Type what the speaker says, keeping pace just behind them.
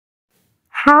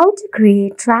How to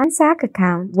create Transak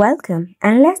account. Welcome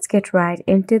and let's get right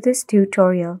into this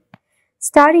tutorial.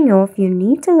 Starting off, you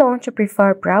need to launch a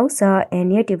preferred browser in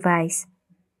your device.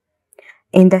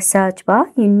 In the search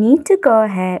bar, you need to go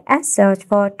ahead and search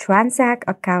for Transak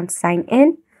account sign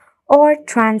in or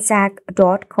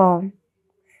transak.com.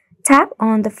 Tap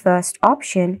on the first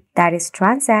option, that is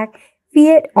Transak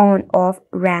Fiat on off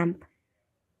ramp.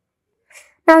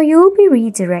 Now you'll be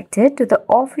redirected to the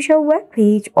official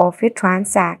webpage of your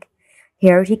Transak.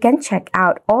 Here you can check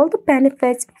out all the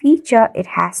benefits feature it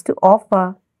has to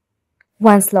offer.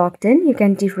 Once logged in, you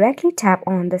can directly tap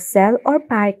on the sell or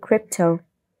buy crypto.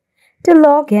 To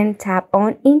log in, tap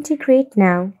on integrate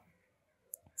now.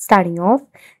 Starting off,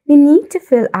 you need to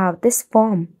fill out this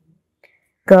form.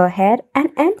 Go ahead and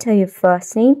enter your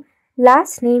first name,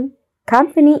 last name,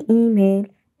 company email,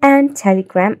 and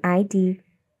Telegram ID.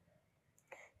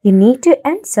 You need to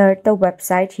insert the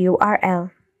website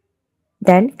URL.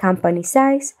 Then company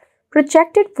size,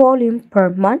 projected volume per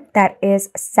month, that is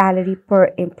salary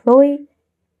per employee.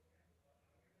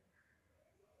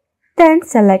 Then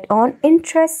select on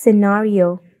interest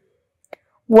scenario.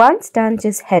 Once done,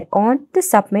 just head on the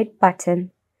submit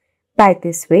button. By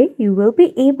this way, you will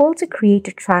be able to create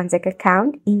a Transak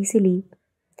account easily.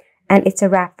 And it's a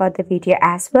wrap for the video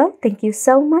as well. Thank you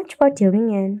so much for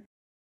tuning in.